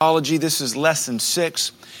This is lesson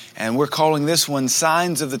 6, and we're calling this one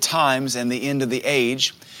Signs of the Times and the End of the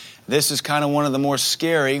Age. This is kind of one of the more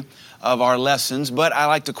scary of our lessons, but I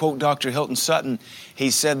like to quote Dr. Hilton Sutton. He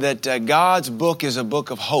said that God's book is a book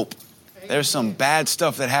of hope. There's some bad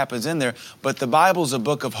stuff that happens in there, but the Bible's a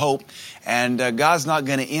book of hope, and God's not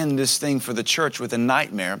going to end this thing for the church with a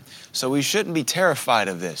nightmare, so we shouldn't be terrified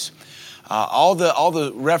of this. All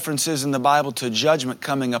the references in the Bible to judgment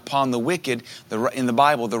coming upon the wicked, in the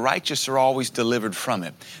Bible, the righteous are always delivered from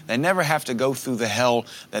it. They never have to go through the hell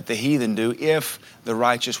that the heathen do if the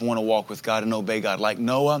righteous want to walk with God and obey God. Like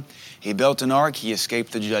Noah, he built an ark, he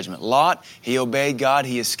escaped the judgment. Lot, he obeyed God,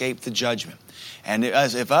 he escaped the judgment. And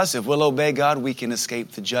if we'll obey God, we can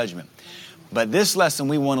escape the judgment. But this lesson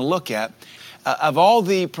we want to look at, of all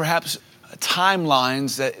the perhaps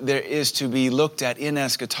timelines that there is to be looked at in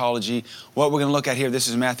eschatology, what we're going to look at here, this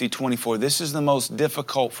is Matthew 24. This is the most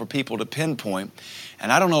difficult for people to pinpoint. And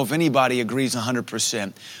I don't know if anybody agrees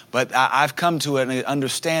 100%, but I've come to an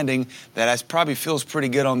understanding that it probably feels pretty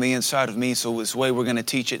good on the inside of me, so this way we're going to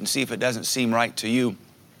teach it and see if it doesn't seem right to you.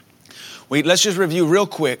 Let's just review real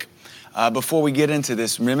quick before we get into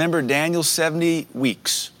this. Remember Daniel's 70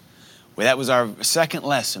 weeks. Well, that was our second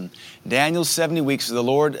lesson. Daniel's 70 weeks,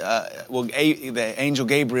 the angel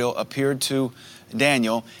Gabriel appeared to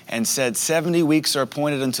Daniel and said, 70 weeks are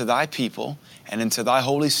appointed unto thy people and into thy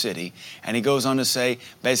holy city. And he goes on to say,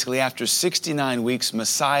 basically after 69 weeks,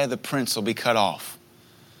 Messiah the Prince will be cut off.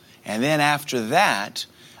 And then after that,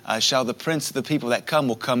 shall the prince of the people that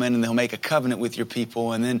will come in and they'll make a covenant with your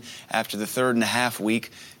people. And then after the 3.5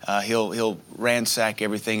 week, he'll ransack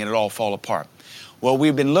everything and it'll all fall apart. Well,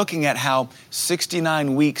 we've been looking at how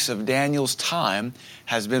 69 weeks of Daniel's time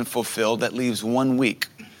has been fulfilled. That leaves 1 week.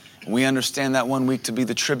 We understand that 1 week to be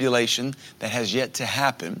the tribulation that has yet to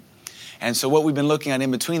happen. And so what we've been looking at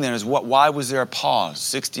in between there is why was there a pause,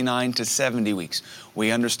 69 to 70 weeks?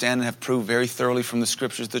 We understand and have proved very thoroughly from the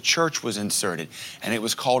scriptures the church was inserted. And it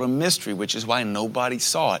was called a mystery, which is why nobody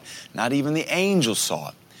saw it. Not even the angels saw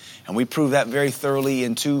it. And we proved that very thoroughly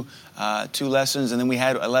in two lessons. And then we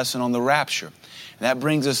had a lesson on the rapture. That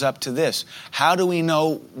brings us up to this. How do we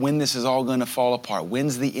know when this is all going to fall apart?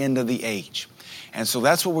 When's the end of the age? And so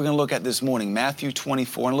that's what we're going to look at this morning. Matthew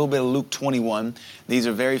 24 and a little bit of Luke 21. These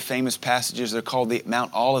are very famous passages. They're called the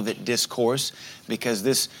Mount Olivet Discourse because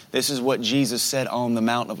this is what Jesus said on the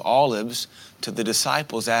Mount of Olives to the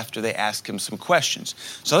disciples after they asked him some questions.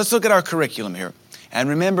 So let's look at our curriculum here. And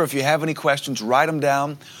remember, if you have any questions, write them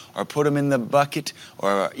down or put them in the bucket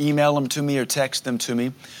or email them to me or text them to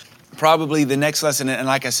me. Probably the next lesson, and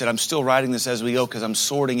like I said, I'm still writing this as we go because I'm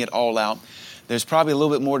sorting it all out. There's probably a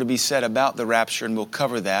little bit more to be said about the rapture, and we'll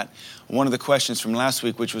cover that. One of the questions from last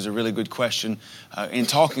week, which was a really good question in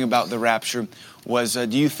talking about the rapture, was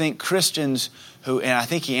do you think Christians and I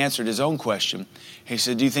think he answered his own question. He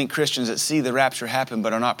said, do you think Christians that see the rapture happen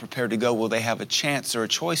but are not prepared to go, will they have a chance or a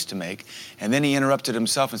choice to make? And then he interrupted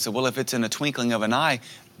himself and said, well, if it's in a twinkling of an eye,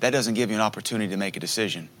 that doesn't give you an opportunity to make a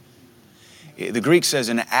decision. The Greek says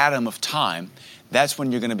an atom of time. That's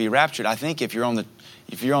when you're going to be raptured. I think if you're on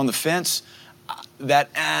the fence, that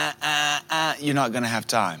you're not going to have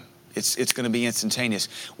time. It's going to be instantaneous,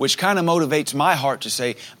 which kind of motivates my heart to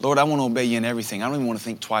say, Lord, I want to obey you in everything. I don't even want to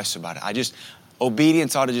think twice about it.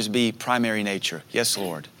 Obedience ought to just be primary nature. Yes,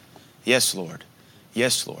 Lord. Yes, Lord.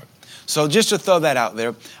 Yes, Lord. So just to throw that out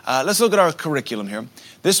there, let's look at our curriculum here.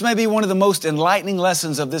 This may be one of the most enlightening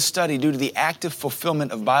lessons of this study due to the active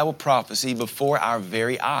fulfillment of Bible prophecy before our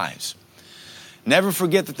very eyes. Never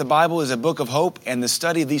forget that the Bible is a book of hope, and the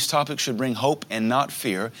study of these topics should bring hope and not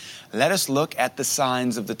fear. Let us look at the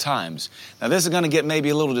signs of the times. Now, this is going to get maybe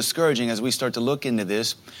a little discouraging as we start to look into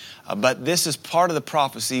this, but this is part of the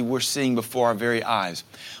prophecy we're seeing before our very eyes.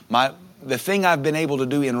 The thing I've been able to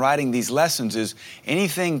do in writing these lessons is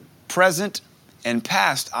anything present and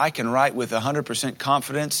past, I can write with 100%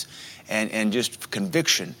 confidence and just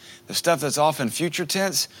conviction. The stuff that's often future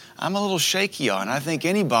tense, I'm a little shaky on. I think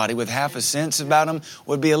anybody with half a sense about them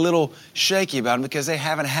would be a little shaky about them because they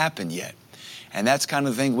haven't happened yet. And that's kind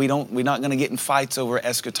of the thing we're not going to get in fights over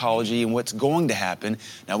eschatology and what's going to happen.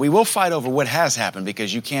 Now, we will fight over what has happened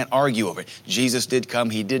because you can't argue over it. Jesus did come,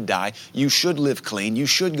 he did die. You should live clean. You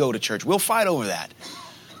should go to church. We'll fight over that.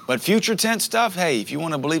 But future tense stuff, hey, if you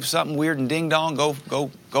want to believe something weird and ding-dong,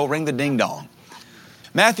 go ring the ding-dong.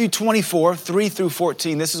 Matthew 24, 3 through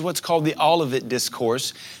 14, this is what's called the Olivet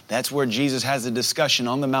Discourse. That's where Jesus has a discussion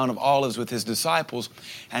on the Mount of Olives with his disciples,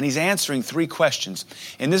 and he's answering 3 questions.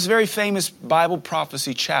 In this very famous Bible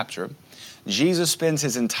prophecy chapter, Jesus spends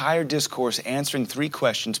his entire discourse answering 3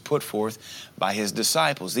 questions put forth by his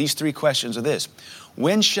disciples. These 3 questions are this: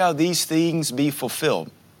 when shall these things be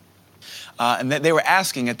fulfilled? And they were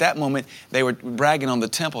asking at that moment, they were bragging on the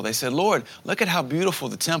temple. They said, Lord, look at how beautiful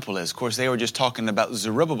the temple is. Of course, they were just talking about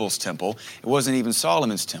Zerubbabel's temple. It wasn't even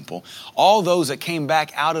Solomon's temple. All those that came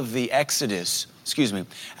back out of the Exodus,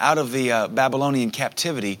 out of the Babylonian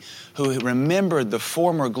captivity, who remembered the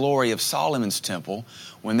former glory of Solomon's temple,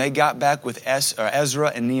 when they got back with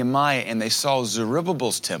Ezra and Nehemiah and they saw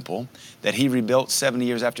Zerubbabel's temple that he rebuilt 70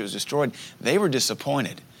 years after it was destroyed, they were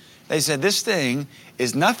disappointed. They said, this thing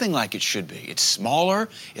is nothing like it should be. It's smaller.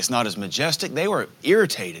 It's not as majestic. They were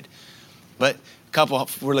irritated. But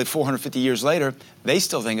really 450 years later, they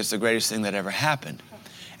still think it's the greatest thing that ever happened.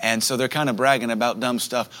 And so they're kind of bragging about dumb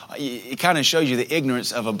stuff. It kind of shows you the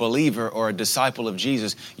ignorance of a believer or a disciple of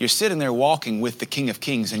Jesus. You're sitting there walking with the King of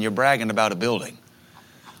Kings and you're bragging about a building.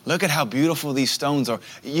 Look at how beautiful these stones are.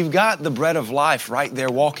 You've got the bread of life right there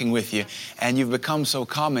walking with you, and you've become so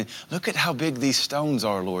common. Look at how big these stones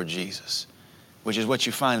are, Lord Jesus, which is what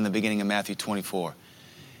you find in the beginning of Matthew 24.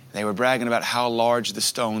 They were bragging about how large the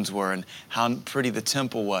stones were and how pretty the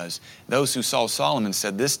temple was. Those who saw Solomon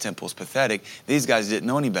said, this temple's pathetic. These guys didn't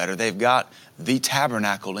know any better. They've got the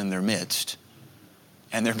tabernacle in their midst.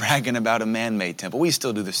 And they're bragging about a man-made temple. We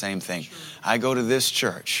still do the same thing. I go to this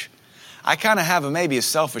church. I kind of have maybe a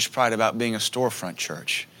selfish pride about being a storefront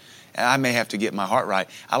church. And I may have to get my heart right.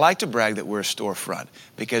 I like to brag that we're a storefront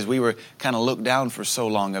because we were kind of looked down for so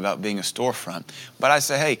long about being a storefront. But I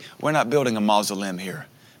say, hey, we're not building a mausoleum here.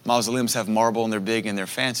 Mausoleums have marble and they're big and they're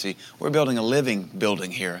fancy. We're building a living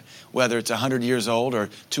building here, whether it's 100 years old or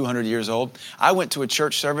 200 years old. I went to a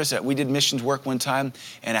church service we did missions work one time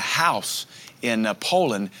in a house in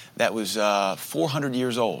Poland that was 400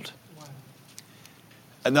 years old.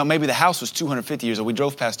 No, maybe the house was 250 years old. We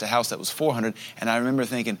drove past a house that was 400, and I remember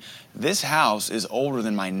thinking, this house is older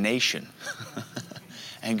than my nation.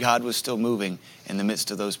 And God was still moving in the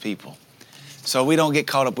midst of those people. So we don't get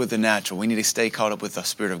caught up with the natural. We need to stay caught up with the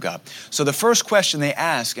Spirit of God. So the first question they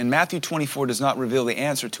ask, and Matthew 24 does not reveal the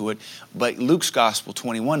answer to it, but Luke's Gospel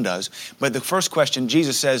 21 does. But the first question,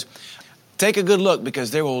 Jesus says, take a good look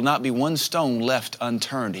because there will not be one stone left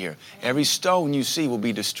unturned here. Every stone you see will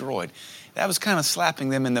be destroyed. That was kind of slapping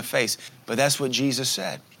them in the face, but that's what Jesus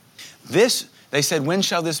said. They said, when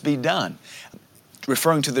shall this be done?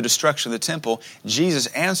 Referring to the destruction of the temple, Jesus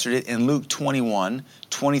answered it in Luke 21,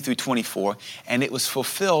 20 through 24, and it was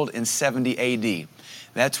fulfilled in 70 AD.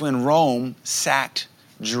 That's when Rome sacked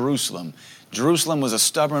Jerusalem. Jerusalem was a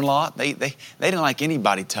stubborn lot. They didn't like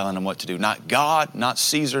anybody telling them what to do. Not God, not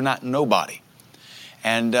Caesar, not nobody.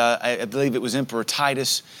 And I believe it was Emperor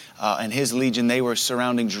Titus and his legion. They were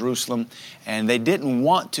surrounding Jerusalem, and they didn't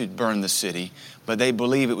want to burn the city, but they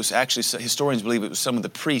believe it was actually, historians believe it was some of the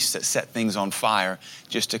priests that set things on fire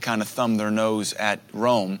just to kind of thumb their nose at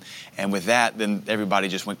Rome. And with that, then everybody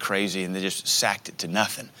just went crazy and they just sacked it to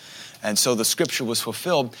nothing. And so the scripture was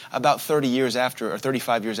fulfilled about 30 years after, or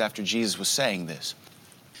 35 years after Jesus was saying this.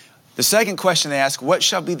 The second question they ask, what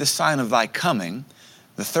shall be the sign of thy coming?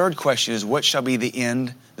 The third question is, what shall be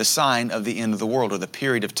the sign of the end of the world, or the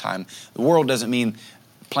period of time? The world doesn't mean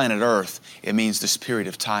planet Earth. It means this period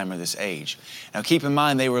of time or this age. Now keep in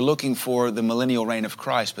mind, they were looking for the millennial reign of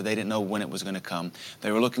Christ, but they didn't know when it was going to come.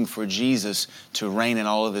 They were looking for Jesus to reign in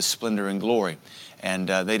all of his splendor and glory, and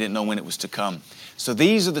they didn't know when it was to come. So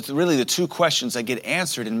these are really the two questions that get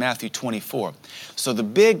answered in Matthew 24. So the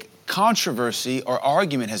big controversy or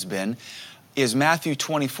argument has been, is Matthew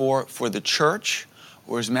 24 for the church,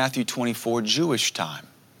 or is Matthew 24 Jewish time?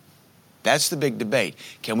 That's the big debate.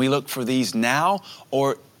 Can we look for these now,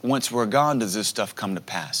 or once we're gone, does this stuff come to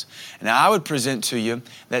pass? Now, I would present to you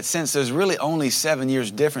that since there's really only 7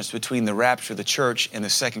 years difference between the rapture of the church and the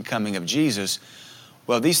second coming of Jesus,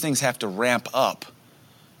 well, these things have to ramp up.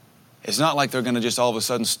 It's not like they're going to just all of a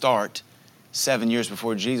sudden start 7 years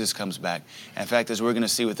before Jesus comes back. In fact, as we're going to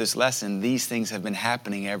see with this lesson, these things have been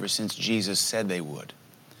happening ever since Jesus said they would.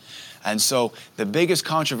 And so the biggest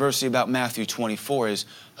controversy about Matthew 24 is,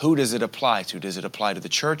 who does it apply to? Does it apply to the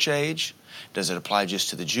church age? Does it apply just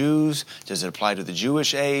to the Jews? Does it apply to the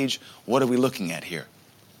Jewish age? What are we looking at here?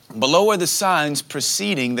 Below are the signs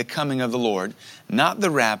preceding the coming of the Lord, not the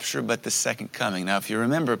rapture, but the second coming. Now, if you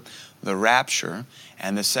remember, the rapture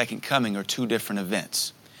and the second coming are two different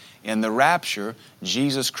events. In the rapture,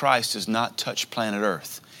 Jesus Christ does not touch planet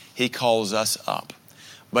Earth. He calls us up.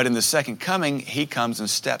 But in the second coming, he comes and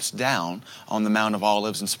steps down on the Mount of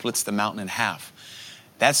Olives and splits the mountain in half.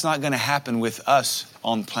 That's not going to happen with us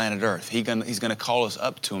on planet Earth. He's going to call us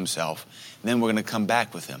up to himself. And then we're going to come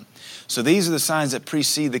back with him. So these are the signs that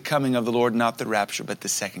precede the coming of the Lord, not the rapture, but the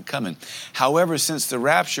second coming. However, since the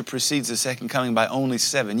rapture precedes the second coming by only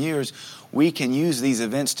 7 years, we can use these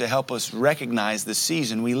events to help us recognize the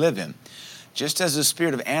season we live in. just as the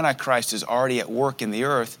spirit of Antichrist is already at work in the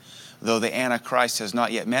earth, though the Antichrist has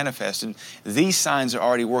not yet manifested, these signs are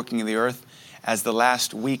already working in the earth as the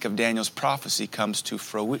last week of Daniel's prophecy comes to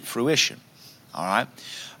fruition. All right?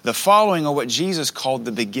 The following are what Jesus called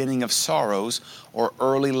the beginning of sorrows or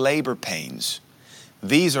early labor pains.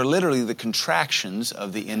 These are literally the contractions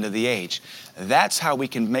of the end of the age. That's how we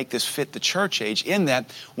can make this fit the church age, in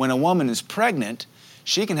that when a woman is pregnant,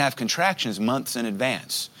 she can have contractions months in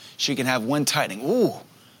advance. She can have one tightening. Ooh,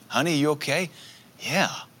 honey, you okay? Yeah.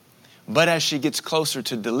 But as she gets closer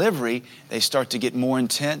to delivery, they start to get more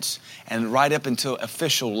intense. And right up until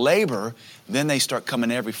official labor, then they start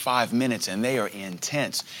coming every 5 minutes, and they are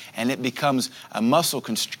intense. And it becomes a muscle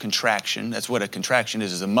contraction. That's what a contraction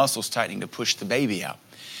is a muscles tightening to push the baby out.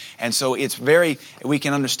 And so we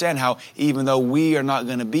can understand how, even though we are not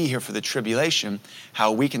going to be here for the tribulation,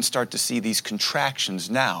 how we can start to see these contractions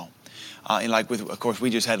now. Of course,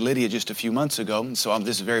 we just had Lydia just a few months ago, and so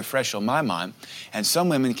this is very fresh on my mind. And some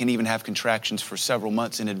women can even have contractions for several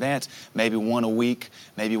months in advance, maybe one a week,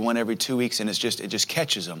 maybe one every 2 weeks, and it just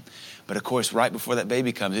catches them. But of course, right before that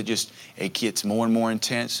baby comes, it gets more and more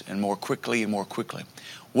intense and more quickly and more quickly.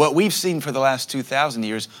 What we've seen for the last 2,000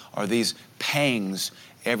 years are these pangs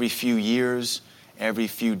every few years, every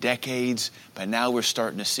few decades, but now we're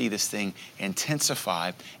starting to see this thing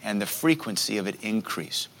intensify and the frequency of it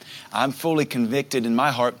increase. I'm fully convicted in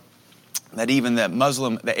my heart that even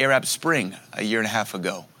the Arab Spring a year and a half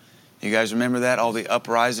ago, you guys remember that? All the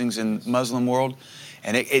uprisings in Muslim world?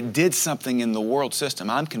 And it did something in the world system.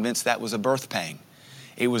 I'm convinced that was a birth pang.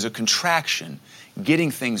 It was a contraction,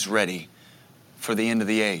 getting things ready for the end of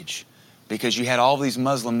the age. Because you had all these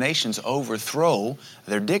Muslim nations overthrow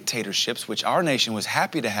their dictatorships, which our nation was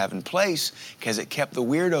happy to have in place because it kept the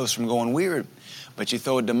weirdos from going weird. But you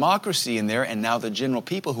throw a democracy in there, and now the general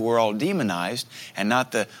people who are all demonized, and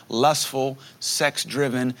not the lustful,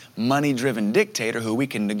 sex-driven, money-driven dictator who we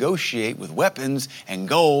can negotiate with weapons and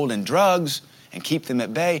gold and drugs and keep them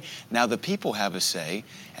at bay. Now the people have a say,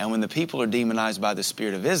 and when the people are demonized by the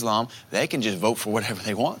spirit of Islam, they can just vote for whatever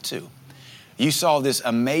they want to. You saw this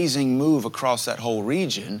amazing move across that whole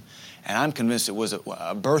region, and I'm convinced it was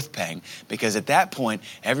a birth pang, because at that point,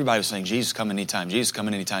 everybody was saying, Jesus coming anytime, Jesus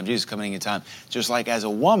coming anytime, Jesus coming anytime. Just like as a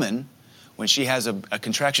woman, when she has a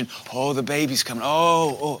contraction, oh, the baby's coming,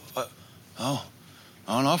 no,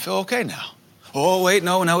 I feel okay now. Oh, wait,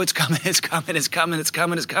 no, it's coming.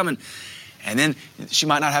 And then she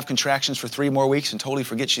might not have contractions for 3 more weeks and totally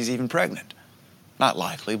forget she's even pregnant. Not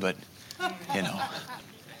likely, but,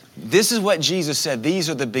 This is what Jesus said. These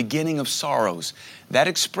are the beginning of sorrows. That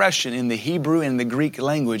expression in the Hebrew and the Greek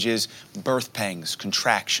language is birth pangs,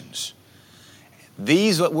 contractions.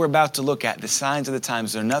 These, what we're about to look at, the signs of the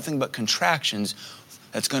times, they're nothing but contractions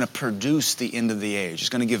that's going to produce the end of the age. It's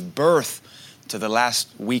going to give birth to the last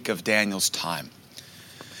week of Daniel's time.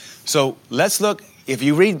 So let's look. If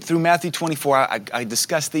you read through Matthew 24, I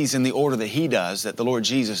discuss these in the order that he does, that the Lord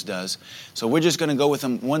Jesus does. So we're just going to go with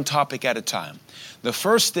them one topic at a time. The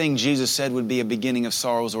first thing Jesus said would be a beginning of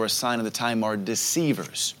sorrows or a sign of the time are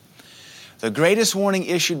deceivers. The greatest warning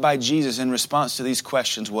issued by Jesus in response to these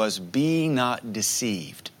questions was, be not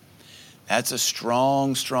deceived. That's a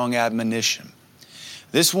strong, strong admonition.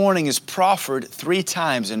 This warning is proffered 3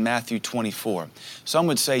 times in Matthew 24. Some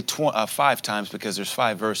would say 5 times because there's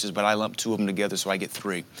 5 verses, but I lump 2 of them together so I get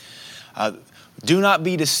 3. Do not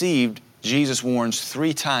be deceived, Jesus warns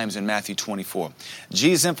 3 times in Matthew 24.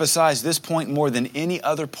 Jesus emphasized this point more than any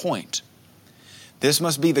other point. This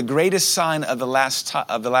must be the greatest sign of the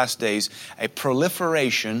last days, a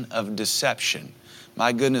proliferation of deception.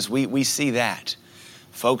 My goodness, we see that.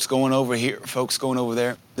 Folks going over here, folks going over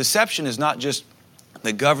there. Deception is not just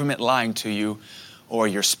the government lying to you or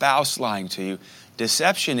your spouse lying to you.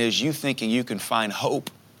 Deception is you thinking you can find hope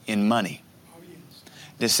in money.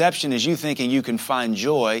 Deception is you thinking you can find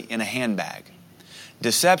joy in a handbag.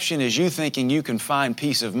 Deception is you thinking you can find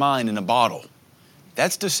peace of mind in a bottle.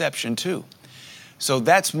 That's deception too. So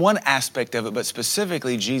that's one aspect of it, but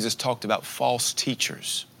specifically Jesus talked about false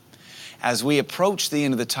teachers. As we approach the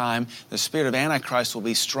end of the time, the spirit of Antichrist will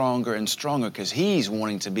be stronger and stronger because he's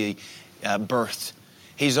wanting to be birthed.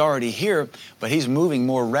 He's already here, but he's moving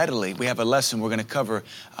more readily. We have a lesson we're going to cover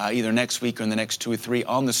either next week or in the next 2 or 3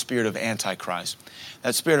 on the spirit of Antichrist.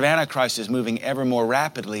 That spirit of Antichrist is moving ever more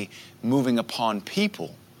rapidly, moving upon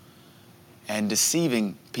people and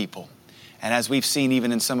deceiving people. And as we've seen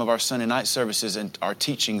even in some of our Sunday night services and our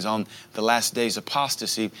teachings on the last days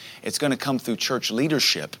apostasy, it's going to come through church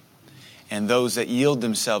leadership and those that yield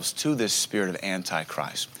themselves to this spirit of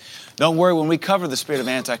Antichrist. Don't worry, when we cover the spirit of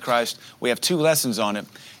Antichrist, we have 2 lessons on it.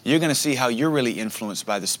 You're going to see how you're really influenced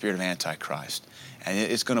by the spirit of Antichrist. And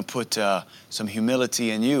it's going to put some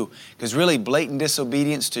humility in you. Because really, blatant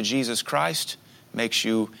disobedience to Jesus Christ makes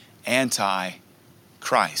you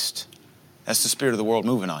anti-Christ. That's the spirit of the world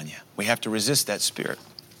moving on you. We have to resist that spirit.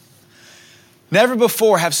 Never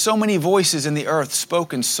before have so many voices in the earth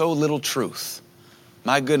spoken so little truth.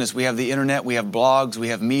 My goodness, we have the internet, we have blogs, we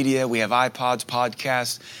have media, we have iPods,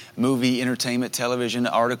 podcasts, movie, entertainment, television,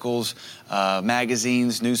 articles,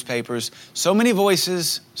 magazines, newspapers. So many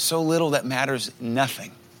voices, so little that matters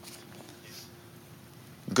nothing.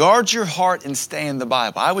 Guard your heart and stay in the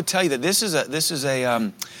Bible. I would tell you that this is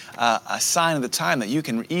a sign of the time that you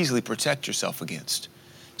can easily protect yourself against.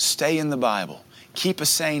 Stay in the Bible. Keep a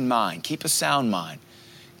sane mind. Keep a sound mind.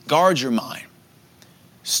 Guard your mind.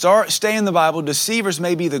 Stay in the Bible. Deceivers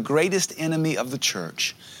may be the greatest enemy of the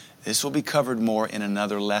church. This will be covered more in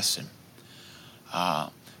another lesson. In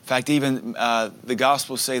fact, even the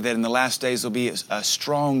Gospels say that in the last days there'll be a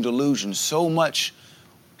strong delusion,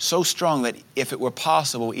 so strong that if it were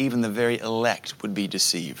possible, even the very elect would be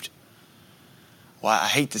deceived. Well, I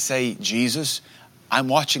hate to say, Jesus, I'm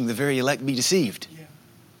watching the very elect be deceived. Yeah.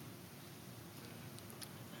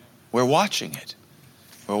 We're watching it.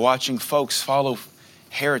 We're watching folks follow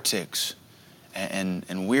heretics and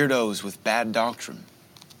weirdos with bad doctrine.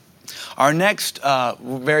 Our next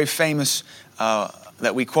very famous,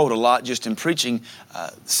 that we quote a lot just in preaching,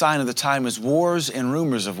 sign of the time is wars and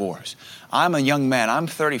rumors of wars. I'm a young man. I'm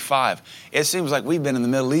 35. It seems like we've been in the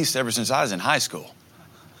Middle East ever since I was in high school.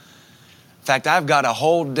 In fact, I've got a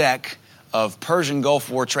whole deck of Persian Gulf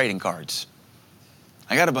War trading cards.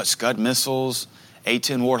 I got about Scud missiles,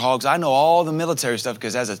 A-10 Warthogs. I know all the military stuff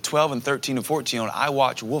because as a 12 and 13 and 14-year-old, I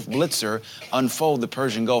watched Wolf Blitzer unfold the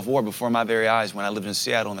Persian Gulf War before my very eyes when I lived in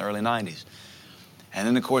Seattle in the early 90s. And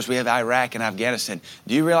then, of course, we have Iraq and Afghanistan.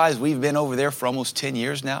 Do you realize we've been over there for almost 10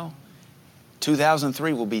 years now?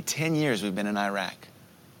 2003 will be 10 years we've been in Iraq.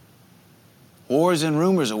 Wars and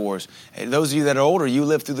rumors of wars. Those of you that are older, you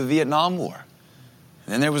lived through the Vietnam War.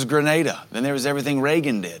 And then there was Grenada. Then there was everything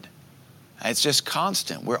Reagan did. It's just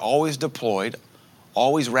constant. We're always deployed,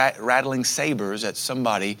 always rattling sabers at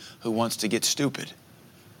somebody who wants to get stupid.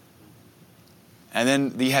 And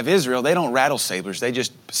then you have Israel. They don't rattle sabers. They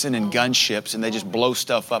just send in gunships and they just blow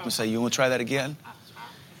stuff up and say, you want to try that again?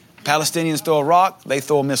 Palestinians throw a rock, they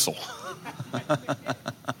throw a missile.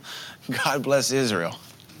 God bless Israel.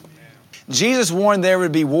 Jesus warned there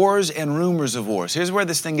would be wars and rumors of wars. Here's where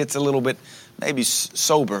this thing gets a little bit maybe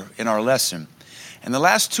sober in our lesson. In the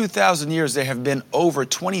last 2,000 years, there have been over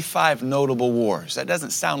 25 notable wars. That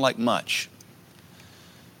doesn't sound like much.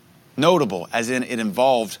 Notable, as in it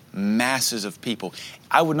involved masses of people.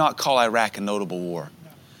 I would not call Iraq a notable war.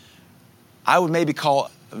 I would maybe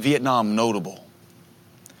call Vietnam notable.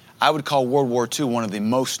 I would call World War II one of the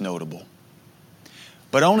most notable.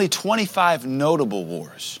 But only 25 notable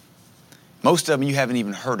wars. Most of them you haven't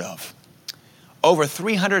even heard of. Over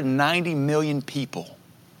 390 million people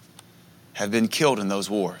have been killed in those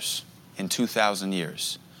wars in 2,000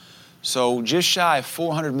 years. So just shy of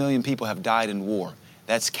 400 million people have died in war.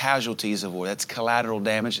 That's casualties of war. That's collateral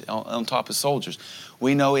damage on top of soldiers.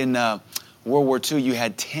 We know in World War II you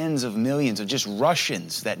had tens of millions of just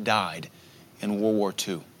Russians that died in World War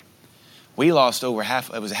II. We lost over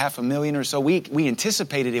half, it was 500,000 or so. We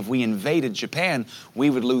anticipated if we invaded Japan, we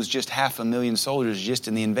would lose just 500,000 soldiers just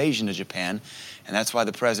in the invasion of Japan. And that's why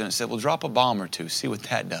the president said, well, drop a bomb or two, see what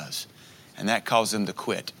that does. And that caused them to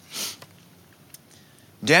quit.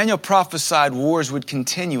 Daniel prophesied wars would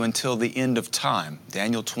continue until the end of time.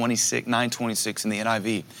 Daniel 9:26 in the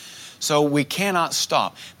NIV. So we cannot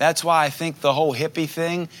stop. That's why I think the whole hippie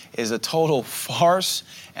thing is a total farce,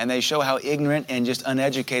 and they show how ignorant and just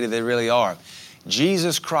uneducated they really are.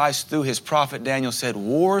 Jesus Christ, through his prophet Daniel, said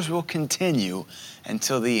wars will continue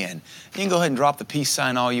until the end. You can go ahead and drop the peace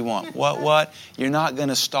sign all you want. What? You're not going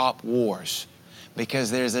to stop wars.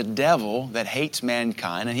 Because there's a devil that hates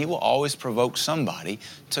mankind, and he will always provoke somebody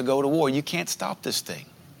to go to war. You can't stop this thing.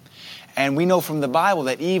 And we know from the Bible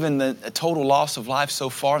that even the total loss of life so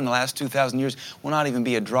far in the last 2,000 years will not even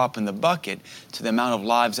be a drop in the bucket to the amount of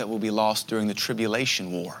lives that will be lost during the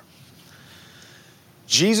tribulation war.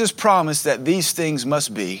 Jesus promised that these things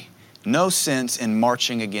must be, no sense in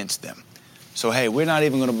marching against them. So, hey, we're not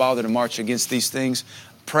even going to bother to march against these things.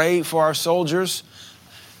 Pray for our soldiers.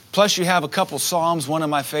 Plus, you have a couple Psalms. One of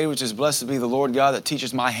my favorites is, blessed be the Lord God that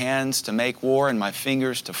teaches my hands to make war and my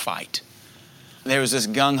fingers to fight. There was this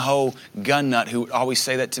gung-ho gun nut who would always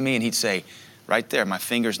say that to me, and he'd say, right there, my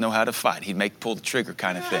fingers know how to fight. He'd pull the trigger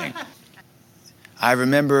kind of thing. I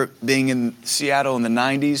remember being in Seattle in the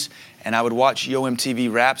 90s, and I would watch Yo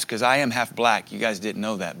MTV Raps because I am half black. You guys didn't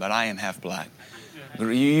know that, but I am half black. You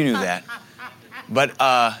knew that. But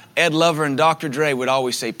Ed Lover and Dr. Dre would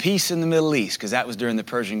always say, peace in the Middle East, because that was during the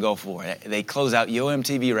Persian Gulf War. They close out Yo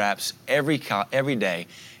MTV Raps every day,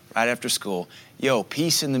 right after school. Yo,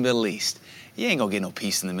 peace in the Middle East. You ain't going to get no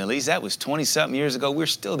peace in the Middle East. That was 20-something years ago. We're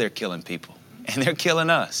still there killing people, and they're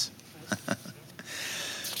killing us.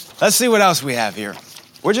 Let's see what else we have here.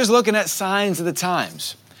 We're just looking at signs of the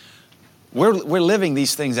times. We're living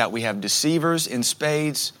these things out. We have deceivers in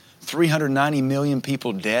spades, 390 million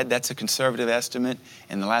people dead. That's a conservative estimate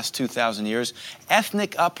in the last 2,000 years.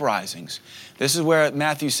 Ethnic uprisings. This is where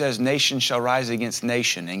Matthew says, nation shall rise against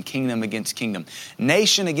nation and kingdom against kingdom.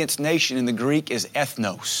 Nation against nation in the Greek is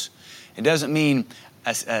ethnos. It doesn't mean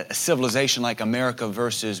a civilization like America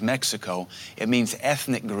versus Mexico. It means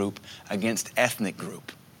ethnic group against ethnic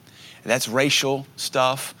group. That's racial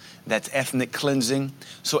stuff. That's ethnic cleansing.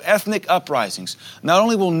 So ethnic uprisings. Not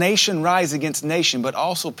only will nation rise against nation, but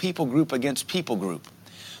also people group against people group.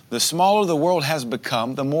 The smaller the world has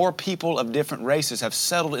become, the more people of different races have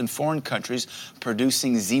settled in foreign countries,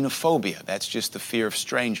 producing xenophobia. That's just the fear of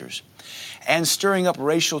strangers. And stirring up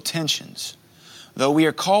racial tensions. Though we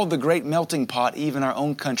are called the great melting pot, even our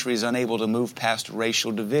own country is unable to move past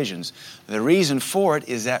racial divisions. The reason for it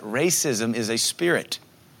is that racism is a spirit.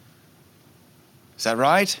 Is that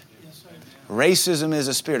right? Yes, sir. Racism is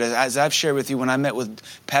a spirit. As I've shared with you, when I met with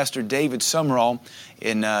Pastor David Summerall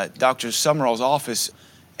in Dr. Summerall's office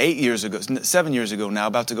 7 years ago now,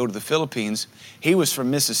 about to go to the Philippines. He was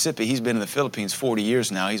from Mississippi. He's been in the Philippines 40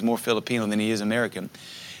 years now. He's more Filipino than he is American.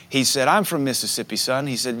 He said, I'm from Mississippi, son.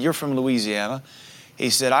 He said, you're from Louisiana.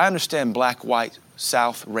 He said, I understand black, white,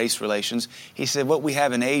 South race relations. He said, what we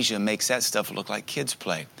have in Asia makes that stuff look like kids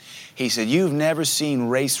play. He said, you've never seen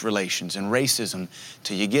race relations and racism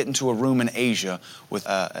till you get into a room in Asia with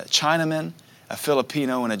a Chinaman, a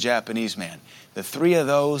Filipino, and a Japanese man. The three of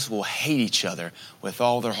those will hate each other with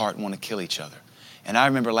all their heart and want to kill each other. And I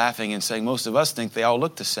remember laughing and saying, most of us think they all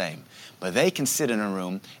look the same. But they can sit in a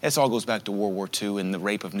room. This all goes back to World War II and the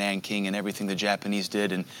rape of Nanking and everything the Japanese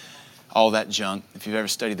did and all that junk, if you've ever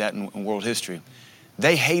studied that in world history.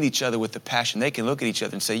 They hate each other with the passion. They can look at each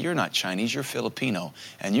other and say, you're not Chinese, you're Filipino.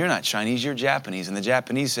 And you're not Chinese, you're Japanese. And the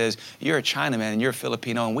Japanese says, you're a Chinaman and you're a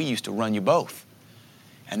Filipino, and we used to run you both.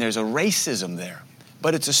 And there's a racism there.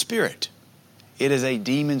 But it's a spirit. It is a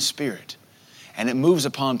demon spirit. And it moves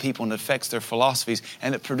upon people and affects their philosophies.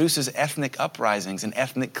 And it produces ethnic uprisings and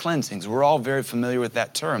ethnic cleansings. We're all very familiar with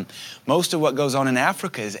that term. Most of what goes on in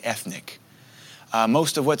Africa is ethnic.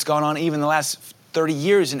 Most of what's gone on even the last 30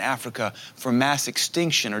 years in Africa for mass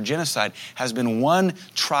extinction or genocide has been one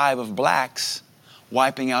tribe of blacks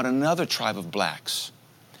wiping out another tribe of blacks.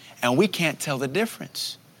 And we can't tell the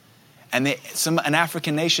difference. And an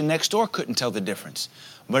African nation next door couldn't tell the difference.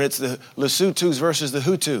 But it's the Lesothos versus the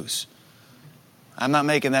Hutus. I'm not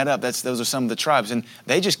making that up. Those are some of the tribes. And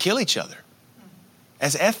they just kill each other.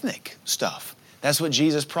 That's ethnic stuff. That's what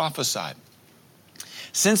Jesus prophesied.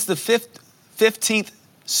 Since the 15th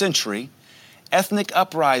century, ethnic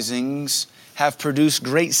uprisings have produced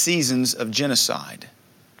great seasons of genocide.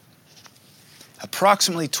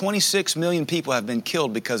 Approximately 26 million people have been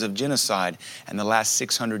killed because of genocide in the last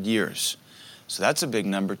 600 years. So that's a big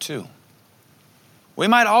number too. We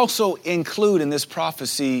might also include in this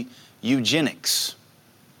prophecy eugenics.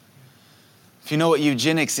 If you know what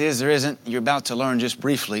eugenics is, there isn't, you're about to learn just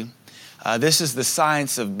briefly. This is the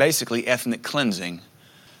science of basically ethnic cleansing.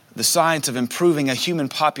 The science of improving a human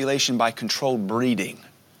population by controlled breeding.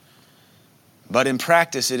 But in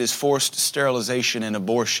practice, it is forced sterilization and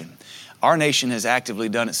abortion. Our nation has actively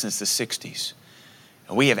done it since the 60s.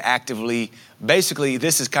 We have actively, basically,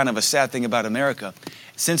 this is kind of a sad thing about America.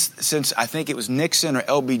 Since I think it was Nixon or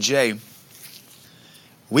LBJ,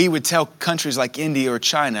 we would tell countries like India or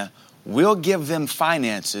China, we'll give them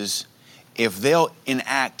finances if they'll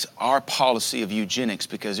enact our policy of eugenics,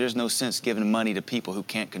 because there's no sense giving money to people who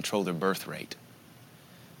can't control their birth rate.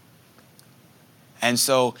 And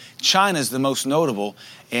so China is the most notable.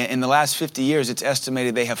 In the last 50 years, it's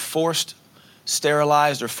estimated they have forced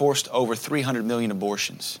sterilized or forced over 300 million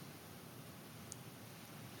abortions.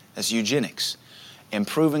 That's eugenics.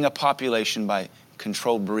 Improving a population by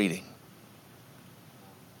controlled breeding.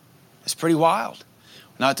 It's pretty wild.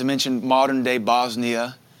 Not to mention modern day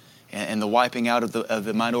Bosnia and the wiping out of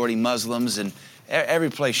the minority Muslims and every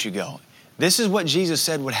place you go. This is what Jesus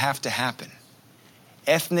said would have to happen.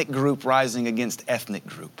 Ethnic group rising against ethnic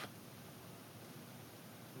group.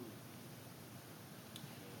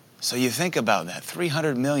 So you think about that,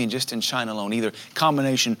 300 million just in China alone, either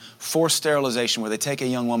combination forced sterilization where they take a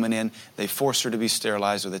young woman in, they force her to be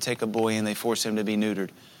sterilized, or they take a boy in, they force him to be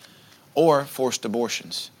neutered, or forced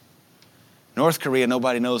abortions. North Korea,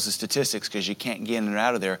 nobody knows the statistics because you can't get in or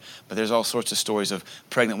out of there, but there's all sorts of stories of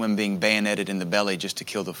pregnant women being bayoneted in the belly just to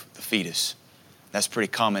kill the fetus. That's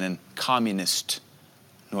pretty common in communist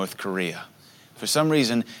North Korea. For some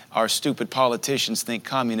reason, our stupid politicians think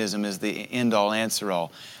communism is the end-all,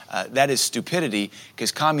 answer-all. That is stupidity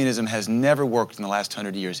because communism has never worked in the last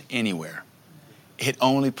 100 years anywhere. It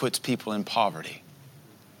only puts people in poverty.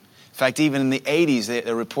 In fact, even in the 80s,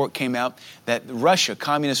 a report came out that Russia,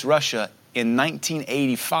 communist Russia, in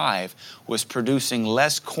 1985 was producing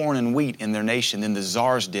less corn and wheat in their nation than the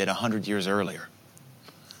Tsars did 100 years earlier.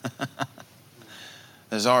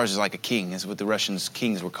 The Tsars is like a king. That's what the Russian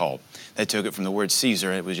kings were called. They took it from the word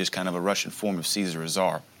Caesar. It was just kind of a Russian form of Caesar, a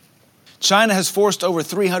Tsar. China has forced over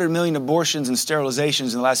 300 million abortions and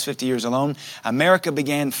sterilizations in the last 50 years alone. America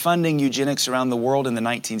began funding eugenics around the world in the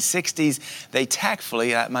 1960s. They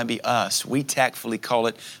tactfully, that might be us, we tactfully call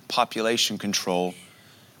it population control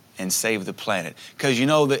and save the planet. Because you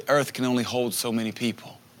know the earth can only hold so many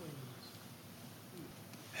people.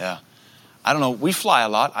 Yeah. I don't know, we fly a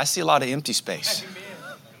lot. I see a lot of empty space.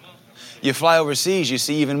 You fly overseas, you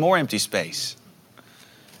see even more empty space.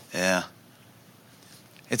 Yeah.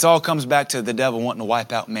 It all comes back to the devil wanting to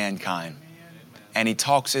wipe out mankind. And he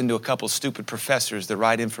talks into a couple stupid professors the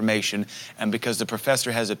right information. And because the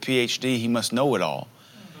professor has a PhD, he must know it all.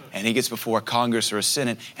 And he gets before a Congress or a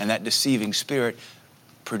Senate, and that deceiving spirit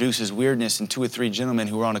produces weirdness in 2 or 3 gentlemen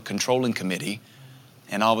who are on a controlling committee.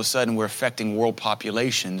 And all of a sudden, we're affecting world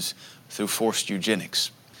populations through forced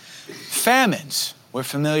eugenics. Famines. We're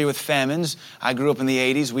familiar with famines. I grew up in the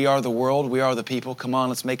 80s. We are the world. We are the people. Come on,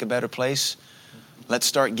 let's make a better place. Let's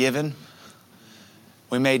start giving.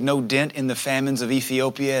 We made no dent in the famines of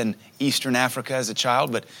Ethiopia and Eastern Africa as a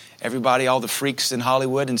child, but everybody, all the freaks in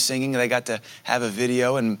Hollywood and singing, they got to have a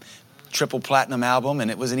video and triple platinum album, and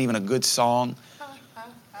it wasn't even a good song.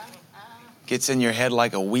 Gets in your head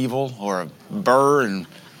like a weevil or a burr and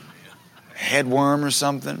headworm or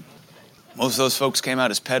something. Most of those folks came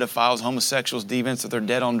out as pedophiles, homosexuals, deviants, that they're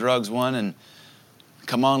dead on drugs, one, and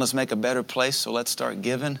come on, let's make a better place, so let's start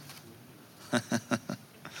giving.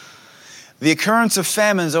 The occurrence of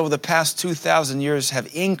famines over the past 2,000 years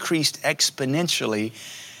have increased exponentially,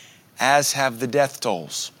 as have the death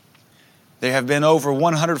tolls. There have been over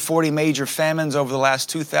 140 major famines over the last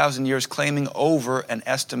 2,000 years, claiming over an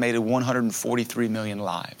estimated 143 million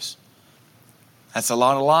lives. That's a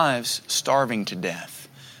lot of lives starving to death.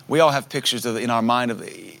 We all have pictures in our mind of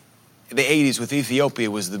the 80s with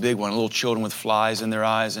Ethiopia was the big one, little children with flies in their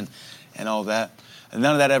eyes and all that. And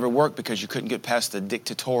none of that ever worked because you couldn't get past the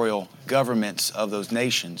dictatorial governments of those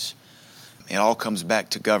nations. It all comes back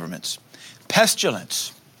to governments.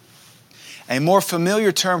 Pestilence. A more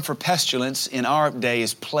familiar term for pestilence in our day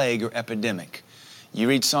is plague or epidemic. You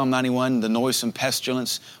read Psalm 91, the noisome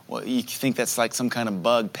pestilence. Well, you think that's like some kind of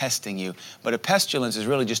bug pesting you. But a pestilence is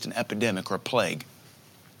really just an epidemic or a plague.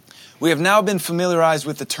 We have now been familiarized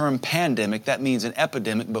with the term pandemic. That means an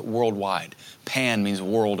epidemic, but worldwide. Pan means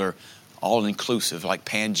world or all-inclusive, like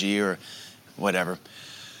Pangea or whatever.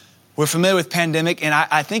 We're familiar with pandemic, and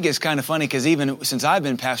I think it's kind of funny because even since I've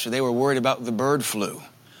been pastor, they were worried about the bird flu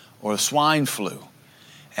or the swine flu.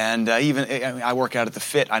 And I work out at the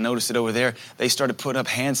Fit. I noticed it over there. They started putting up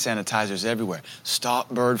hand sanitizers everywhere. Stop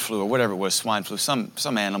bird flu or whatever it was, swine flu,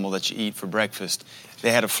 some animal that you eat for breakfast.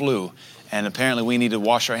 They had a flu. And apparently we need to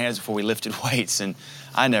wash our hands before we lifted weights. And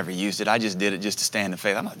I never used it. I just did it just to stand in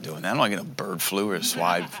faith. I'm not doing that. I'm not getting a bird flu or a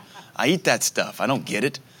swine. I eat that stuff. I don't get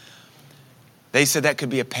it. They said that could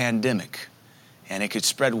be a pandemic. And it could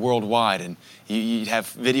spread worldwide. And you'd have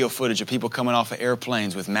video footage of people coming off of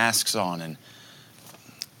airplanes with masks on. And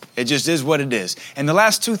it just is what it is. In the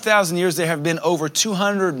last 2,000 years, there have been over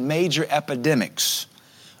 200 major epidemics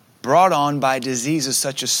brought on by diseases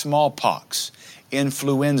such as smallpox,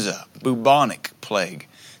 influenza, bubonic plague,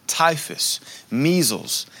 typhus,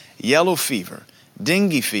 measles, yellow fever,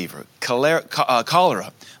 dengue fever,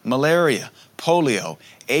 cholera, malaria, polio,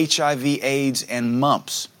 HIV, AIDS, and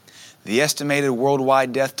mumps. The estimated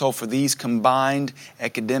worldwide death toll for these combined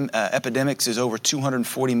epidemics is over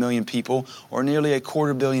 240 million people, or nearly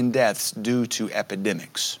 250 million deaths due to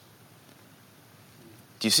epidemics.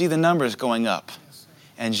 Do you see the numbers going up?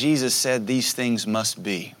 And Jesus said these things must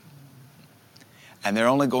be. And they're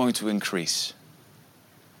only going to increase.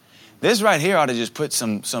 This right here ought to just put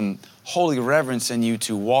some holy reverence in you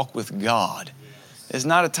to walk with God. It's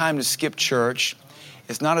not a time to skip church.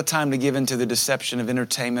 It's not a time to give in to the deception of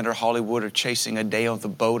entertainment or Hollywood or chasing a day on the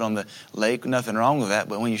boat on the lake. Nothing wrong with that,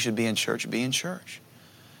 but when you should be in church, be in church.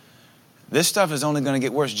 This stuff is only going to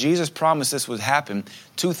get worse. Jesus promised this would happen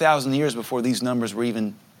 2,000 years before these numbers were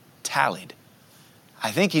even tallied.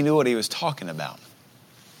 I think he knew what he was talking about.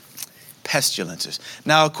 Pestilences.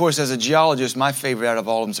 Now, of course, as a geologist, my favorite out of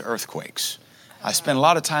all of them is earthquakes. I spent a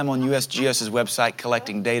lot of time on USGS's website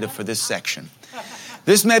collecting data for this section.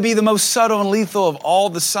 This may be the most subtle and lethal of all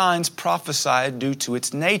the signs prophesied due to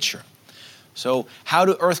its nature. So how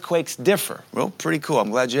do earthquakes differ? Well, pretty cool. I'm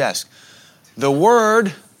glad you asked. The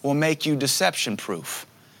Word will make you deception-proof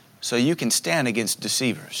so you can stand against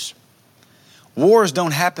deceivers. Wars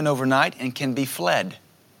don't happen overnight and can be fled.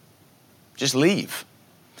 Just leave.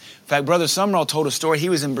 In fact, Brother Summerall told a story. He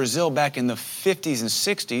was in Brazil back in the 50s and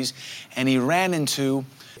 60s, and he ran into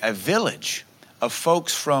a village of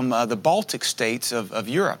folks from the Baltic states of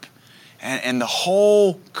Europe. And the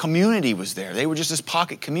whole community was there. They were just this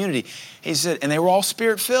pocket community. He said, and they were all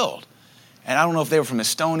Spirit-filled. And I don't know if they were from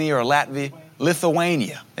Estonia or Latvia.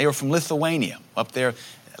 Lithuania. They were from Lithuania up there.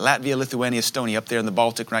 Latvia, Lithuania, Estonia, up there in the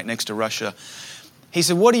Baltic, right next to Russia. He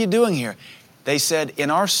said, what are you doing here? They said, in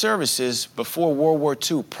our services before World War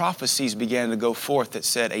II, prophecies began to go forth that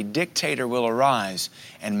said, a dictator will arise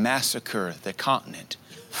and massacre the continent.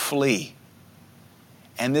 Flee.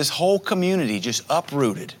 And this whole community just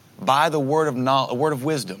uprooted by the word of knowledge, a word of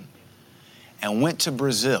wisdom, and went to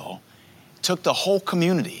Brazil, took the whole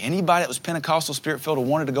community, anybody that was Pentecostal, Spirit-filled, or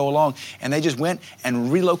wanted to go along, and they just went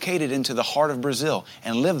and relocated into the heart of Brazil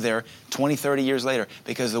and lived there 20, 30 years later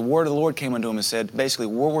because the word of the Lord came unto them and said, basically,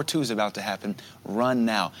 World War II is about to happen. Run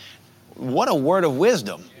now. What a word of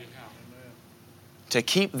wisdom to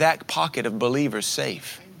keep that pocket of believers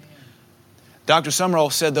safe. Dr.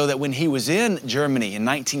 Summerall said, though, that when he was in Germany in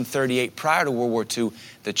 1938, prior to World War II,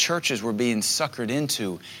 the churches were being suckered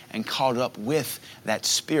into and caught up with that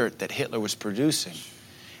spirit that Hitler was producing.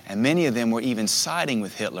 And many of them were even siding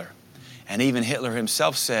with Hitler. And even Hitler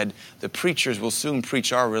himself said, the preachers will soon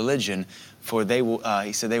preach our religion, for they will,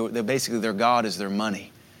 he said, they're basically their God is their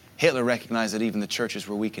money. Hitler recognized that even the churches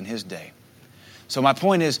were weak in his day. So my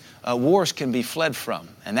point is, wars can be fled from.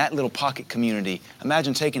 And that little pocket community,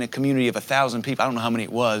 imagine taking a community of 1,000 people, I don't know how many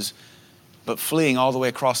it was, but fleeing all the way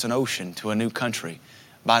across an ocean to a new country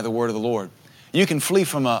by the word of the Lord. You can flee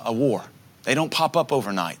from a war. They don't pop up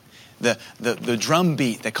overnight. The drum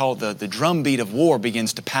beat, they call it the drum beat of war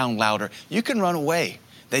begins to pound louder. You can run away.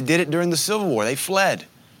 They did it during the Civil War. They fled.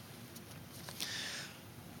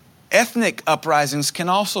 Ethnic uprisings can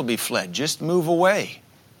also be fled. Just move away.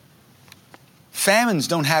 Famines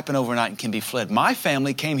don't happen overnight and can be fled. My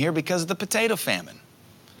family came here because of the potato famine.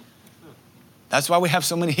 That's why we have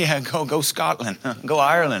so many, go Scotland, go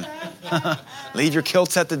Ireland. Leave your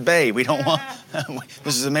kilts at the bay. We don't want,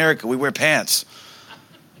 this is America, we wear pants.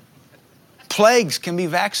 Plagues can be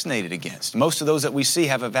vaccinated against. Most of those that we see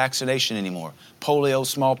have a vaccination anymore. Polio,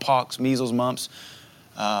 smallpox, measles, mumps.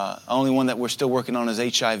 Only one that we're still working on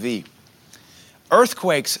is HIV.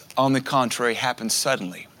 Earthquakes, on the contrary, happen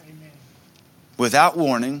suddenly. Without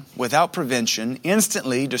warning, without prevention,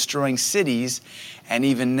 instantly destroying cities and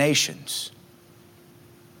even nations.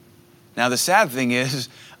 Now, the sad thing is,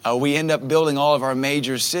 we end up building all of our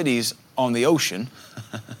major cities on the ocean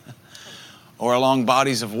or along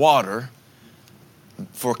bodies of water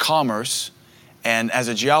for commerce. And as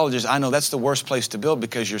a geologist, I know that's the worst place to build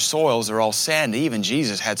because your soils are all sandy. Even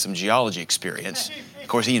Jesus had some geology experience. Of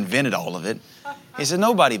course, he invented all of it. He said,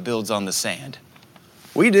 nobody builds on the sand.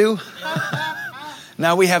 We do.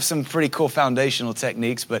 Now, we have some pretty cool foundational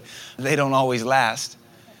techniques, but they don't always last.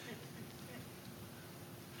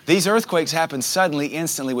 These earthquakes happen suddenly,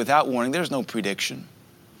 instantly, without warning. There's no prediction.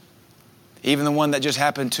 Even the one that just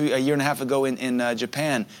happened a year and a half ago in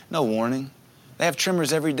Japan, no warning. They have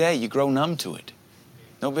tremors every day. You grow numb to it.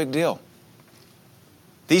 No big deal.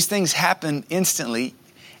 These things happen instantly,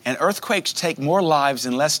 and earthquakes take more lives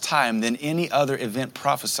in less time than any other event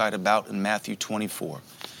prophesied about in Matthew 24.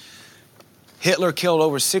 Hitler killed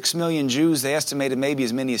over 6 million Jews. They estimated maybe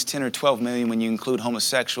as many as 10 or 12 million when you include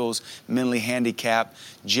homosexuals, mentally handicapped,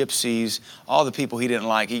 gypsies, all the people he didn't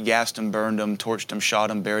like. He gassed them, burned them, torched them, shot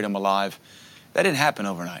them, buried them alive. That didn't happen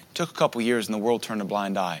overnight. It took a couple years and the world turned a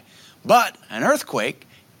blind eye. But an earthquake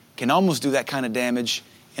can almost do that kind of damage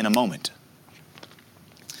in a moment.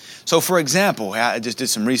 So for example, I just did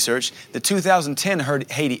some research. The 2010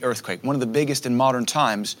 Haiti earthquake, one of the biggest in modern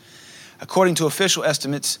times, according to official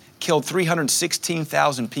estimates, killed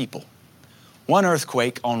 316,000 people. One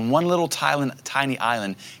earthquake on one little tiny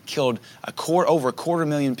island killed over a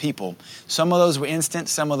 250,000 people. Some of those were instant.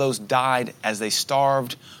 Some of those died as they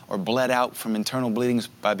starved or bled out from internal bleedings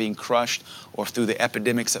by being crushed or through the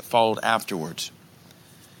epidemics that followed afterwards.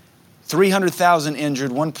 300,000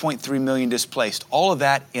 injured, 1.3 million displaced. All of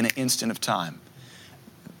that in an instant of time.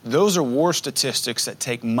 Those are war statistics that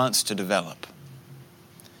take months to develop.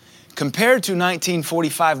 Compared to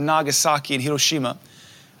 1945 Nagasaki and Hiroshima,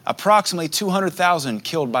 approximately 200,000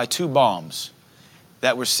 killed by 2 bombs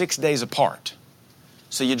that were 6 days apart.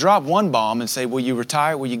 So you drop one bomb and say, will you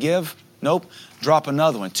retire? Will you give? Nope. Drop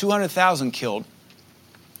another one. 200,000 killed,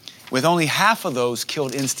 with only half of those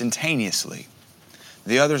killed instantaneously.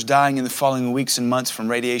 The others dying in the following weeks and months from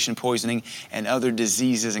radiation poisoning and other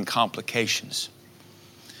diseases and complications.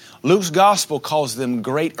 Luke's gospel calls them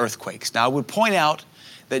great earthquakes. Now I would point out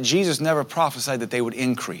that Jesus never prophesied that they would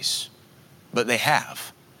increase, but they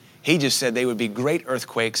have. He just said they would be great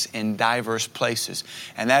earthquakes in diverse places.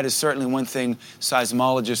 And that is certainly one thing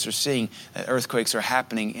seismologists are seeing, that earthquakes are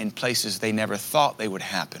happening in places they never thought they would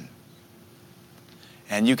happen.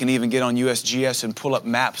 And you can even get on USGS and pull up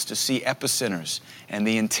maps to see epicenters and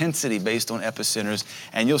the intensity based on epicenters.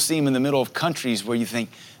 And you'll see them in the middle of countries where you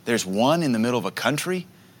think, there's one in the middle of a country?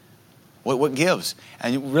 What gives?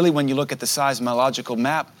 And really, when you look at the seismological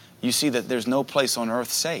map, you see that there's no place on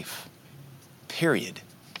earth safe. Period.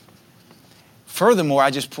 Furthermore,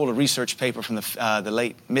 I just pulled a research paper from the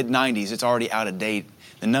late mid-90s. It's already out of date.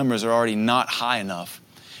 The numbers are already not high enough.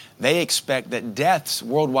 They expect that deaths,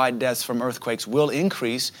 worldwide deaths from earthquakes, will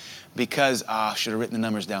increase because, I should have written the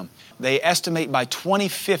numbers down. They estimate by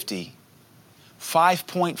 2050,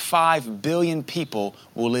 5.5 billion people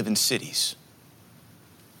will live in cities.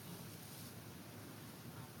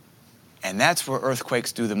 And that's where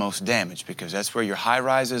earthquakes do the most damage, because that's where your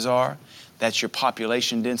high-rises are. That's your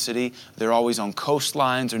population density. They're always on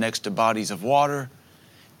coastlines or next to bodies of water.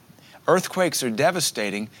 Earthquakes are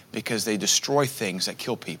devastating because they destroy things that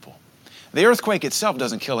kill people. The earthquake itself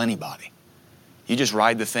doesn't kill anybody. You just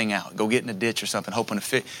ride the thing out. Go get in a ditch or something, hoping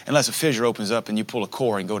unless a fissure opens up and you pull a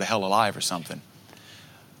core and go to hell alive or something.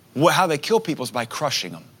 How they kill people is by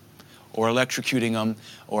crushing them, or electrocuting them,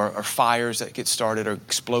 or fires that get started, or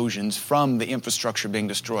explosions from the infrastructure being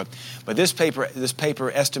destroyed. But this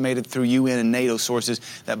paper estimated through UN and NATO sources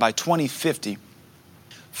that by 2050,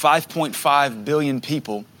 5.5 billion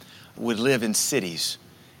people would live in cities,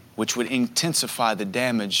 which would intensify the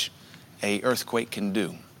damage an earthquake can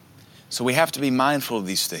do. So we have to be mindful of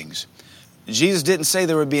these things. Jesus didn't say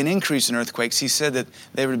there would be an increase in earthquakes. He said that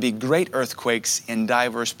there would be great earthquakes in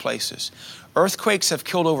diverse places. Earthquakes have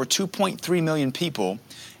killed over 2.3 million people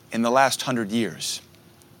in the last 100 years.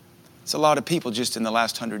 It's a lot of people just in the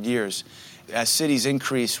last 100 years. As cities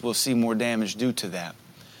increase, we'll see more damage due to that.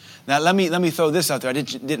 Now, let me throw this out there. I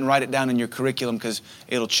didn't write it down in your curriculum because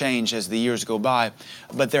it'll change as the years go by.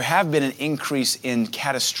 But there have been an increase in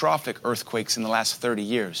catastrophic earthquakes in the last 30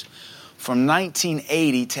 years. From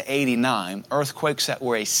 1980 to 89, earthquakes that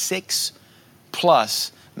were a 6+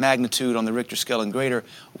 magnitude on the Richter scale and greater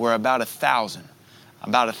were about 1,000.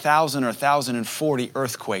 About 1,000 or 1,040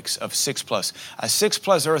 earthquakes of 6+. A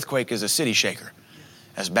 6+ earthquake is a city shaker.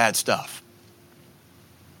 That's bad stuff.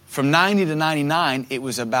 From 90 to 99, it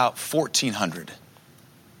was about 1,400.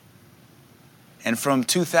 And from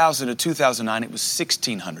 2000 to 2009, it was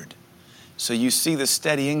 1,600. So you see the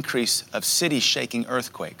steady increase of city-shaking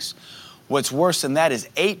earthquakes. What's worse than that is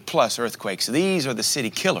 8+ earthquakes. These are the city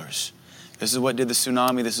killers. This is what did the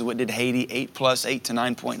tsunami. This is what did Haiti, 8+, 8 to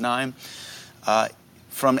 9.9.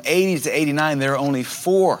 From 80 to 89, there are only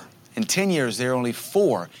 4. In 10 years, there are only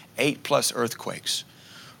 4 8+ earthquakes.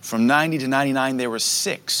 From 90 to 99, there were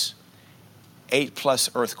 6 8+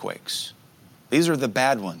 earthquakes. These are the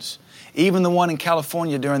bad ones. Even the one in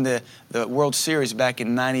California during the World Series back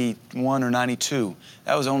in 91 or 92,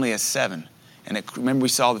 that was only a 7. And remember we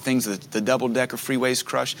saw the things, the double-decker freeways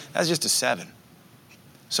crushed? That's just a 7.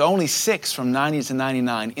 So only 6 from 90 to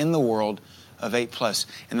 99 in the world of 8+.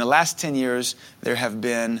 In the last 10 years, there have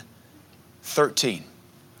been 13.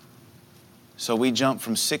 So we jumped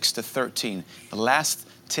from 6 to 13. The last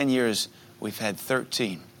 10 years, we've had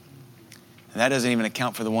 13. And that doesn't even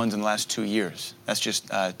account for the ones in the last 2 years. That's just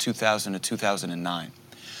 2000 to 2009.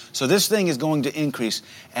 So this thing is going to increase,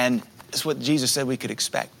 and that's what Jesus said we could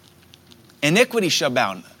expect. Iniquity shall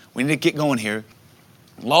abound. We need to get going here.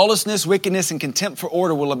 Lawlessness, wickedness, and contempt for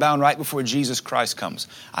order will abound right before Jesus Christ comes.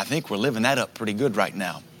 I think we're living that up pretty good right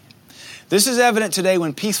now. This is evident today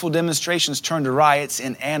when peaceful demonstrations turn to riots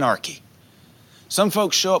and anarchy. Some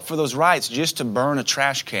folks show up for those riots just to burn a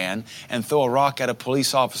trash can and throw a rock at a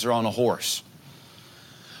police officer on a horse.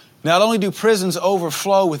 Not only do prisons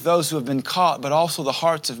overflow with those who have been caught, but also the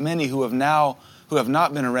hearts of many who have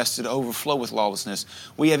not been arrested overflow with lawlessness.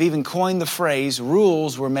 We have even coined the phrase,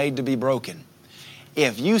 rules were made to be broken.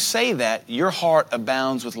 If you say that, your heart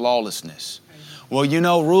abounds with lawlessness. Well, you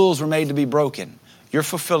know, rules were made to be broken. You're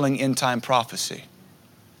fulfilling end-time prophecy.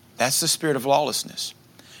 That's the spirit of lawlessness.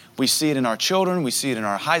 We see it in our children. We see it in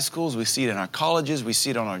our high schools. We see it in our colleges. We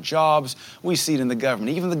see it on our jobs. We see it in the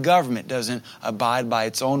government. Even the government doesn't abide by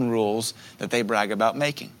its own rules that they brag about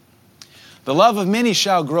making. The love of many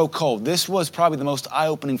shall grow cold. This was probably the most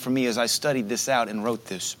eye-opening for me as I studied this out and wrote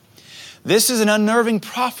this. This is an unnerving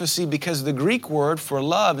prophecy because the Greek word for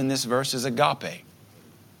love in this verse is agape.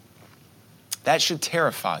 That should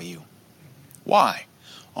terrify you. Why?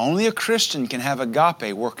 Only a Christian can have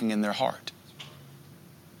agape working in their heart.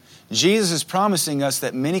 Jesus is promising us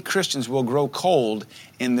that many Christians will grow cold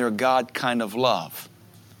in their God kind of love.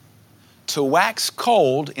 To wax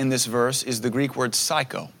cold in this verse is the Greek word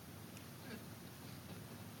psycho.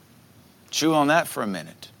 Chew on that for a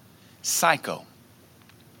minute. Psycho.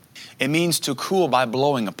 It means to cool by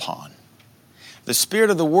blowing upon. The spirit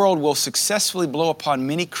of the world will successfully blow upon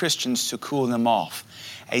many Christians to cool them off.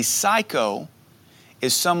 A psycho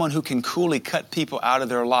is someone who can coolly cut people out of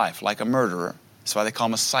their life, like a murderer. That's why they call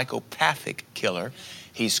him a psychopathic killer.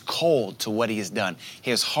 He's cold to what he has done.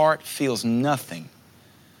 His heart feels nothing.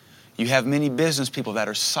 You have many business people that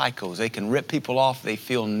are psychos. They can rip people off. They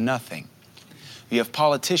feel nothing. You have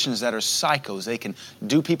politicians that are psychos. They can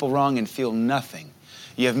do people wrong and feel nothing.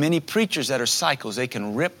 You have many preachers that are psychos. They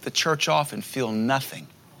can rip the church off and feel nothing.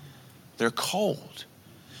 They're cold.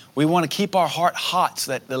 We want to keep our heart hot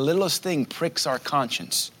so that the littlest thing pricks our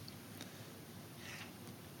conscience.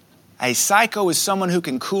 A psycho is someone who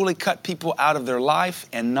can coolly cut people out of their life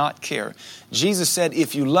and not care. Jesus said,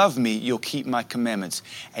 if you love me, you'll keep my commandments.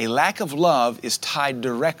 A lack of love is tied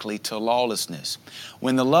directly to lawlessness.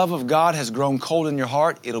 When the love of God has grown cold in your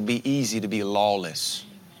heart, it'll be easy to be lawless.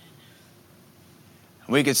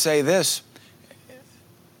 We could say this,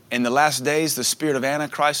 in the last days, the spirit of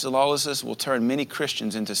Antichrist and lawlessness will turn many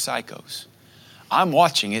Christians into psychos. I'm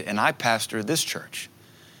watching it and I pastor this church.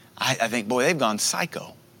 I think, boy, they've gone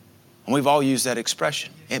psycho. And we've all used that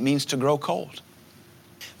expression. It means to grow cold.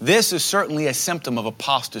 This is certainly a symptom of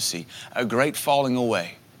apostasy, a great falling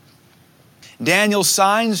away. Daniel's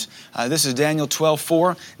signs, this is Daniel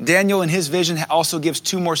 12:4. Daniel in his vision also gives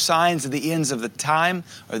two more signs at the ends of the time,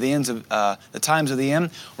 or the ends of the times of the end,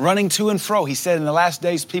 running to and fro. He said in the last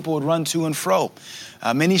days people would run to and fro.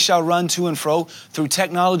 Many shall run to and fro. Through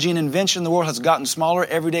technology and invention, the world has gotten smaller.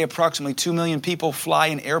 Every day approximately 2 million people fly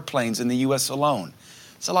in airplanes in the U.S. alone.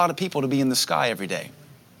 It's a lot of people to be in the sky every day.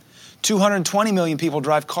 220 million people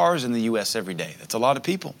drive cars in the U.S. every day. That's a lot of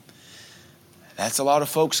people. That's a lot of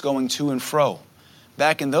folks going to and fro.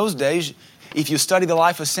 Back in those days, if you study the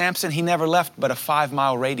life of Samson, he never left but a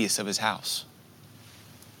 5-mile radius of his house.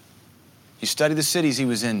 You study the cities he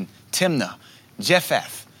was in, Timnah,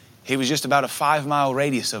 Japheth. He was just about a 5-mile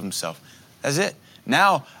radius of himself. That's it.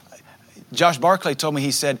 Now, Josh Barclay told me,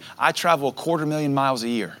 he said, I travel 250,000 miles a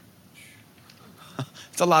year.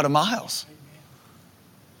 It's a lot of miles.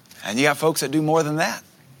 And you got folks that do more than that.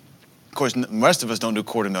 Of course, the rest of us don't do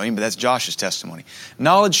 250,000, but that's Josh's testimony.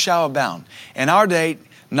 Knowledge shall abound. In our day,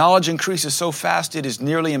 knowledge increases so fast it is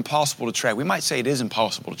nearly impossible to track. We might say it is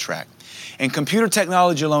impossible to track. In computer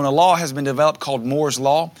technology alone, a law has been developed called Moore's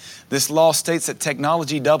Law. This law states that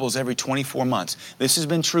technology doubles every 24 months. This has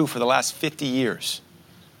been true for the last 50 years.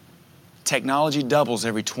 Technology doubles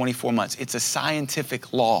every 24 months. It's a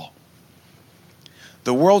scientific law.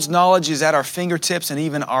 The world's knowledge is at our fingertips and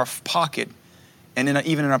even our pocket, and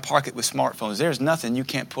even in our pocket with smartphones. There's nothing you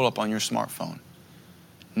can't pull up on your smartphone.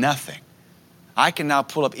 Nothing. I can now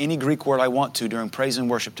pull up any Greek word I want to during praise and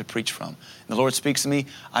worship to preach from. And the Lord speaks to me.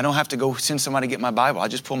 I don't have to go send somebody to get my Bible. I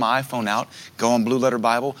just pull my iPhone out, go on Blue Letter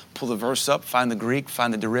Bible, pull the verse up, find the Greek,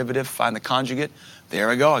 find the derivative, find the conjugate. There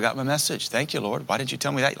I go. I got my message. Thank you, Lord. Why didn't you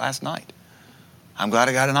tell me that last night? I'm glad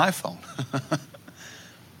I got an iPhone.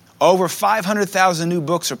 Over 500,000 new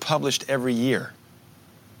books are published every year.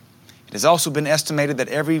 It has also been estimated that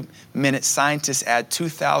every minute scientists add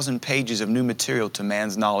 2,000 pages of new material to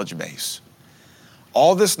man's knowledge base.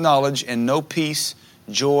 All this knowledge and no peace,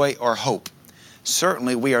 joy, or hope.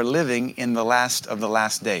 Certainly we are living in the last of the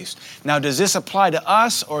last days. Now, does this apply to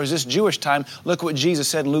us or is this Jewish time? Look what Jesus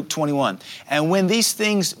said in Luke 21. And when these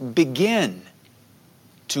things begin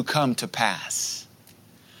to come to pass,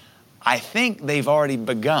 I think they've already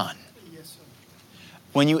begun.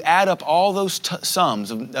 When you add up all those sums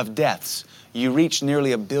of deaths, you reach nearly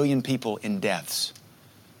 1 billion people in deaths.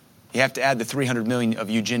 You have to add the 300 million of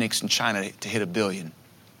eugenics in China to hit 1 billion.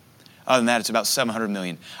 Other than that, it's about 700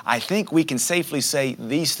 million. I think we can safely say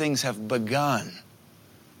these things have begun,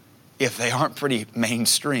 if they aren't pretty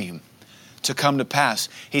mainstream, to come to pass.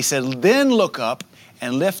 He said, then look up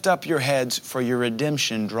and lift up your heads, for your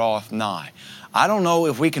redemption draweth nigh. I don't know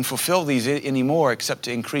if we can fulfill these anymore except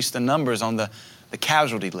to increase the numbers on the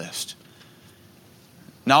casualty list.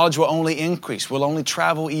 Knowledge will only increase. We'll only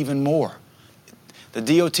travel even more. The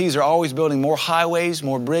DOTs are always building more highways,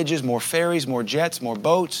 more bridges, more ferries, more jets, more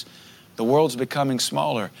boats. The world's becoming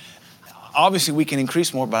smaller. Obviously, we can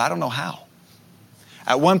increase more, but I don't know how.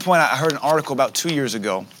 At one point, I heard an article about 2 years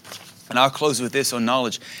ago, and I'll close with this on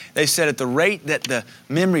knowledge. They said at the rate that the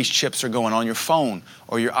memory chips are going on your phone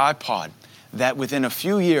or your iPod, that within a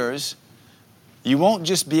few years, you won't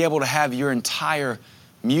just be able to have your entire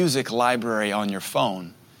music library on your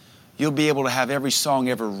phone. You'll be able to have every song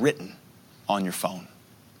ever written on your phone.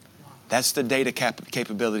 That's the data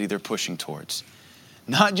capability they're pushing towards.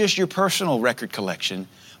 Not just your personal record collection,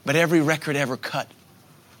 but every record ever cut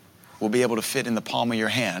will be able to fit in the palm of your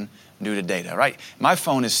hand due to data, right? My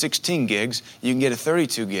phone is 16 gigs. You can get a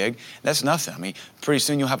 32 gig. That's nothing. I mean, pretty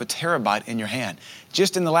soon you'll have a terabyte in your hand.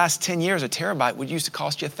 Just in the last 10 years, a terabyte would used to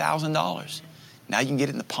cost you $1,000. Now you can get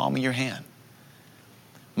it in the palm of your hand.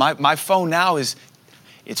 My phone now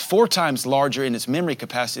it's 4 times larger in its memory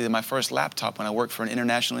capacity than my first laptop when I worked for an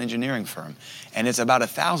international engineering firm. And it's about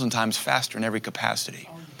 1,000 times faster in every capacity.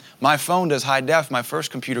 My phone does high def. My first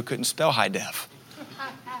computer couldn't spell high def.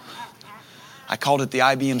 I called it the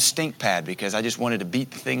IBM stink pad because I just wanted to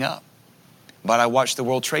beat the thing up. But I watched the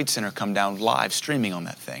World Trade Center come down live streaming on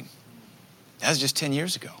that thing. That was just 10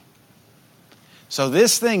 years ago. So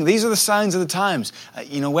these are the signs of the times.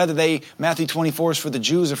 Whether Matthew 24 is for the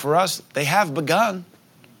Jews or for us, they have begun.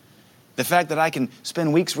 The fact that I can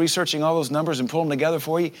spend weeks researching all those numbers and pull them together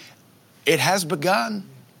for you, it has begun.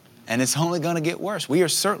 And it's only going to get worse. We are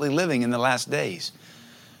certainly living in the last days.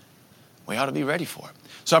 We ought to be ready for it.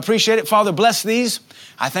 So I appreciate it. Father, bless these.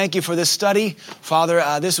 I thank you for this study.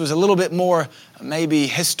 Father, this was a little bit more maybe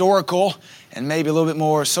historical and maybe a little bit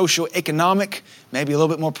more socio-economic, maybe a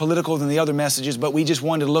little bit more political than the other messages, but we just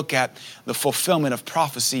wanted to look at the fulfillment of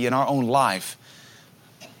prophecy in our own life.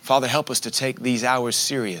 Father, help us to take these hours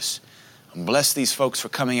serious. And bless these folks for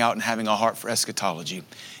coming out and having a heart for eschatology.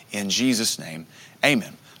 In Jesus' name,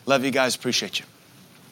 amen. Love you guys. Appreciate you.